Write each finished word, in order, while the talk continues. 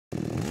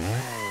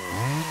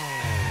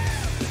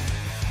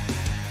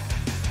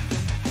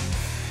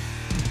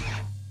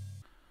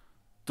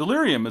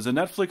Delirium is a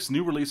Netflix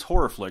new release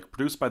horror flick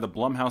produced by the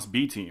Blumhouse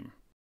B-Team.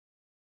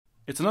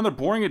 It's another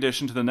boring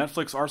addition to the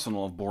Netflix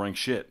arsenal of boring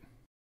shit.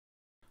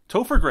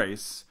 Topher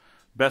Grace,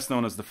 best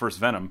known as the first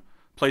Venom,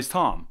 plays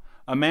Tom,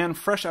 a man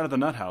fresh out of the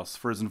nut house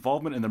for his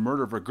involvement in the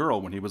murder of a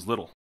girl when he was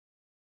little.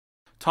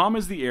 Tom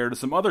is the heir to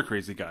some other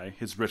crazy guy,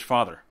 his rich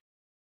father.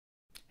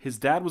 His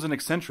dad was an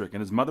eccentric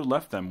and his mother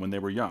left them when they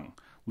were young,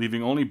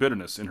 leaving only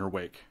bitterness in her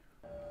wake.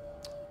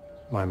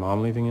 My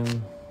mom leaving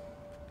him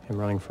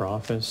running for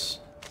office.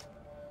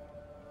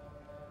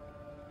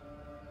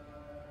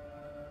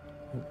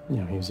 You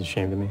know, he was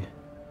ashamed of me.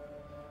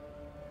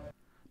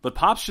 But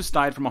Pops just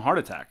died from a heart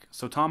attack,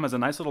 so Tom has a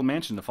nice little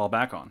mansion to fall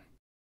back on.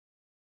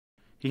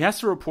 He has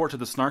to report to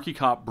the snarky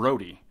cop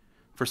Brody,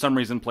 for some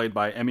reason played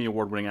by Emmy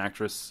Award-winning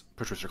actress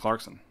Patricia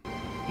Clarkson.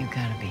 You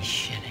gotta be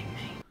shitting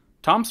me.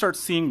 Tom starts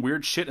seeing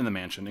weird shit in the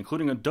mansion,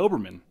 including a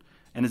Doberman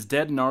and his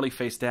dead,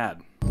 gnarly-faced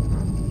dad.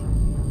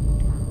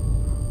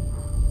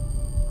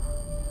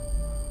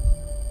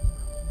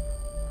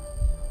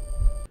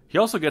 He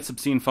also gets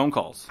obscene phone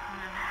calls.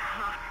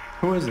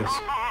 Who is this?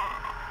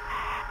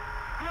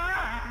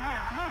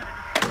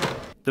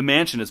 The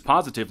mansion is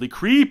positively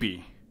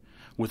creepy,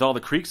 with all the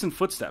creaks and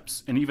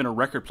footsteps, and even a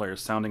record player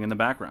sounding in the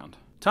background.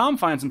 Tom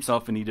finds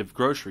himself in need of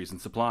groceries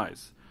and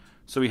supplies,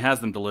 so he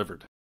has them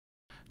delivered.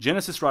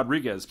 Genesis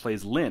Rodriguez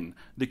plays Lynn,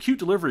 the cute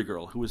delivery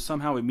girl who is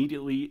somehow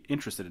immediately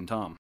interested in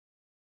Tom.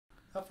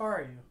 How far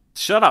are you?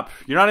 Shut up!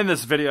 You're not in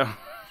this video!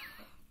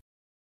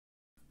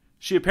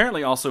 She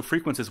apparently also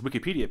frequents his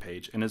Wikipedia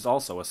page and is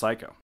also a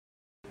psycho.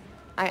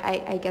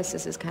 I guess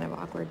this is kind of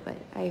awkward, but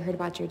I heard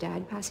about your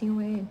dad passing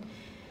away, and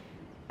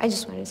I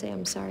just wanted to say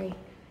I'm sorry.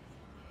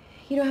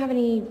 You don't have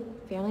any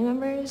family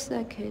members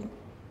that could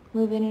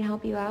move in and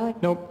help you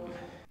out? Nope.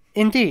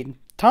 Indeed,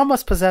 Tom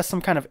must possess some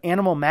kind of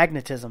animal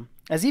magnetism,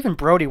 as even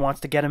Brody wants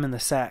to get him in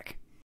the sack.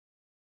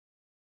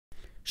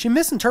 She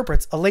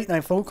misinterprets a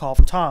late-night phone call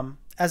from Tom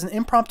as an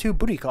impromptu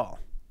booty call.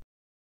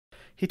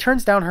 He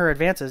turns down her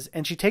advances,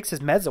 and she takes his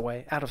meds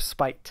away out of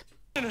spite.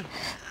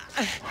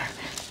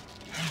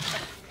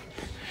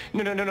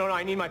 No,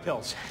 I need my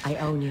pills. I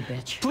own you,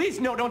 bitch. Please,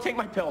 no, don't take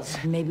my pills.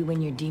 Maybe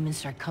when your demons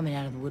start coming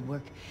out of the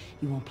woodwork,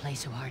 you won't play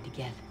so hard to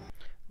get.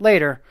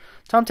 Later,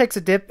 Tom takes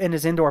a dip in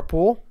his indoor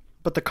pool,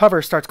 but the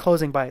cover starts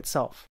closing by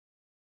itself.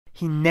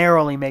 He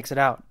narrowly makes it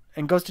out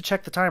and goes to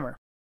check the timer,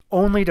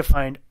 only to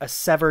find a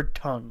severed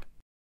tongue.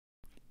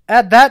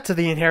 Add that to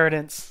the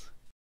inheritance!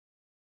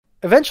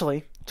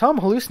 Eventually, Tom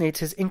hallucinates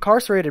his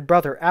incarcerated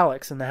brother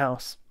Alex in the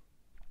house.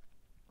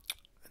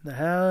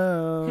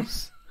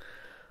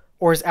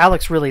 Or is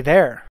Alex really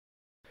there?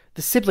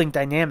 The sibling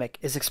dynamic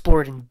is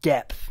explored in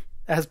depth,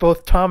 as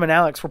both Tom and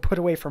Alex were put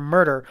away for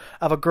murder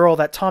of a girl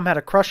that Tom had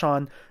a crush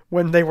on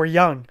when they were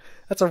young.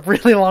 That's a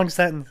really long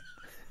sentence.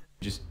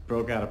 Just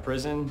broke out of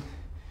prison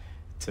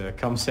to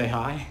come say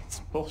hi? It's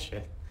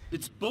bullshit.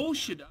 It's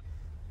bullshit.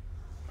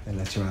 They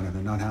let you out of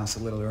the nut house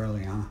a little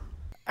early, huh?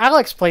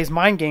 Alex plays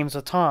mind games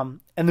with Tom,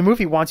 and the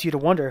movie wants you to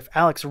wonder if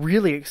Alex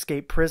really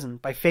escaped prison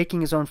by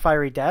faking his own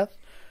fiery death,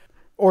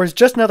 or is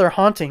just another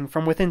haunting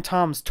from within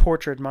Tom's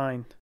tortured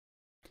mind.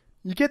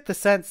 You get the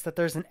sense that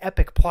there's an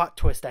epic plot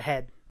twist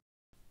ahead.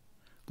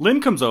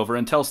 Lynn comes over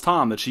and tells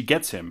Tom that she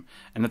gets him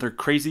and that they're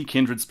crazy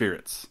kindred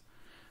spirits.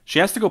 She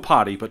has to go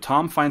potty, but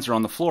Tom finds her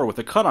on the floor with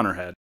a cut on her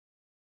head.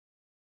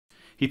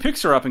 He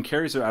picks her up and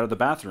carries her out of the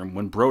bathroom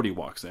when Brody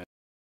walks in.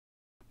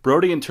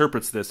 Brody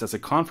interprets this as a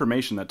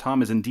confirmation that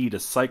Tom is indeed a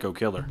psycho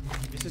killer.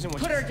 This isn't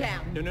what Put her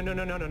down!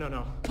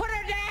 No. Put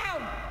her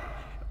down!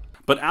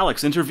 But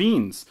Alex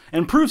intervenes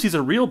and proves he's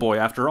a real boy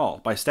after all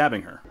by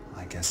stabbing her.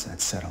 I guess that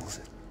settles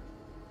it.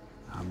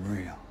 I'm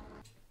real.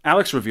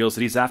 Alex reveals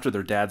that he's after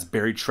their dad's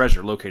buried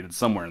treasure located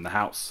somewhere in the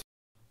house.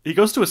 He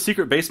goes to a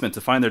secret basement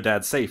to find their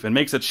dad's safe and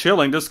makes a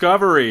chilling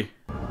discovery.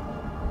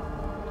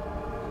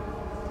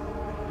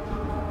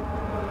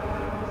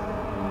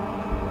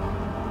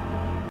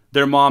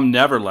 Their mom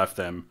never left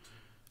them,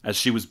 as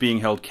she was being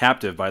held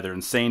captive by their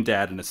insane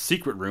dad in a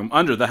secret room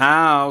under the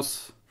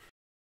house.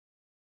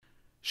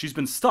 She's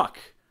been stuck,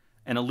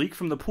 and a leak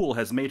from the pool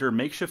has made her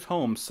makeshift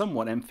home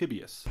somewhat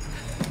amphibious.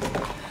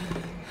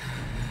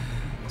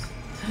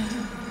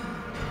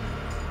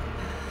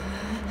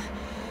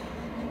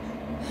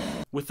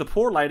 With the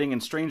poor lighting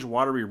and strange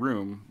watery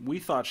room, we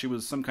thought she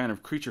was some kind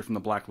of creature from the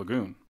Black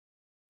Lagoon.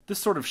 This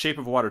sort of shape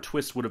of water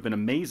twist would have been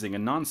amazing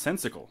and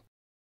nonsensical,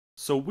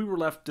 so we were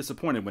left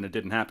disappointed when it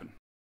didn't happen.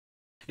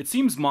 It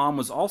seems Mom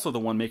was also the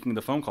one making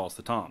the phone calls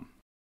to Tom.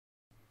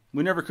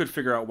 We never could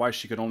figure out why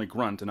she could only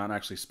grunt and not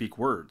actually speak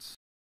words.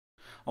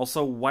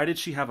 Also, why did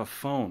she have a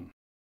phone?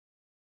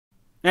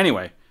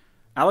 Anyway,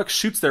 Alex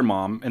shoots their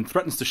mom and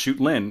threatens to shoot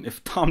Lynn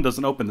if Tom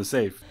doesn't open the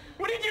safe.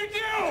 What did you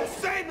do?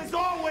 Same as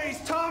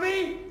always,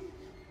 Tommy!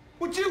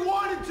 What you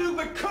wanted to,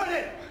 but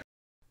couldn't!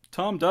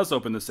 Tom does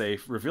open the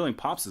safe, revealing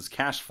Pops'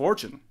 cash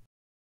fortune.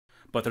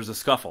 But there's a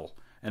scuffle,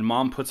 and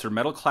Mom puts her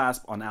metal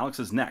clasp on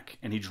Alex's neck,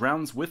 and he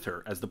drowns with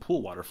her as the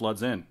pool water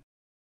floods in.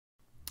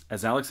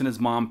 As Alex and his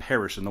mom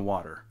perish in the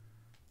water,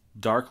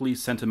 darkly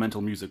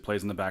sentimental music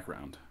plays in the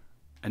background,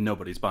 and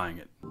nobody's buying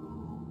it.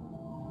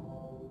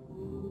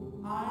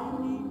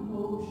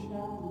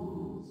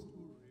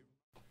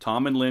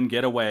 Tom and Lynn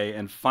get away,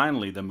 and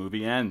finally the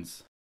movie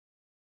ends.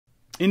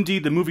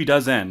 Indeed, the movie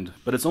does end,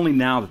 but it's only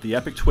now that the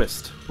epic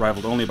twist,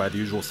 rivaled only by The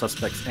Usual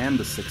Suspects and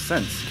The Sixth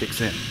Sense, kicks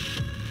in.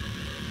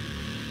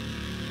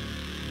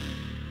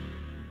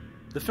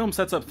 The film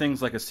sets up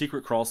things like a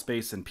secret crawl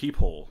space and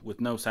peephole,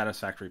 with no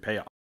satisfactory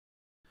payoff.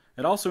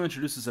 It also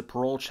introduces a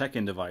parole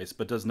check-in device,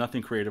 but does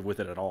nothing creative with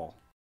it at all.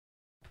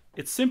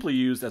 It's simply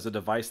used as a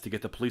device to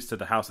get the police to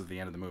the house at the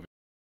end of the movie.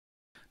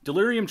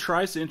 Delirium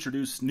tries to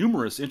introduce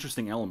numerous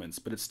interesting elements,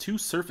 but it's too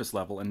surface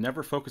level and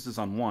never focuses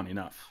on one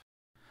enough.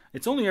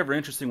 It's only ever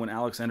interesting when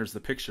Alex enters the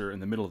picture in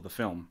the middle of the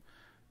film,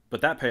 but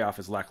that payoff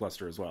is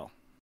lackluster as well.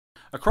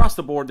 Across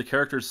the board, the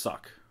characters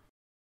suck.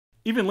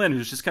 Even Lynn,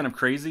 who's just kind of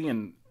crazy,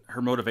 and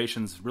her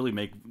motivations really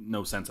make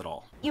no sense at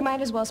all. You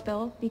might as well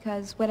spill,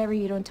 because whatever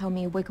you don't tell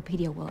me,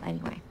 Wikipedia will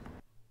anyway.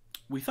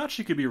 We thought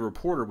she could be a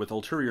reporter with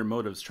ulterior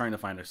motives trying to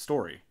find a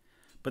story,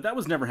 but that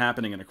was never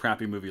happening in a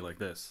crappy movie like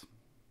this.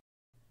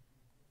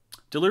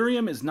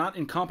 Delirium is not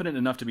incompetent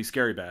enough to be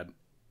scary bad,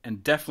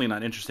 and definitely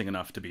not interesting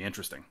enough to be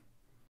interesting.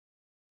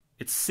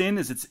 Its sin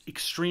is its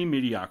extreme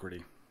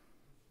mediocrity.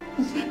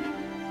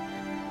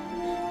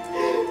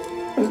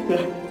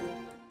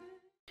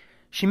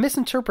 She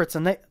misinterprets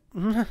and they...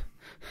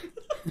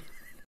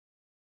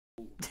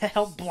 The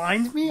hell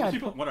blinds me?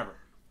 Whatever.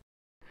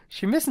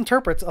 She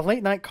misinterprets a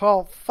late night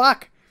call.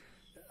 Fuck!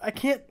 I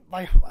can't...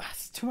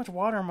 it's too much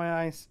water in my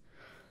eyes.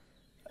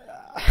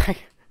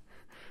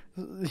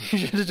 You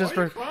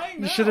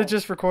should have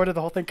just recorded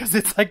the whole thing, because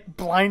it's like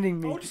blinding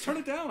me. Oh, just turn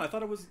it down. I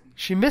thought it was...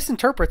 She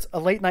misinterprets a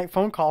late night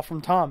phone call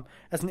from Tom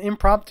as an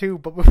impromptu,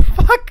 but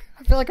fuck!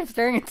 I feel like I'm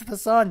staring into the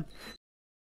sun.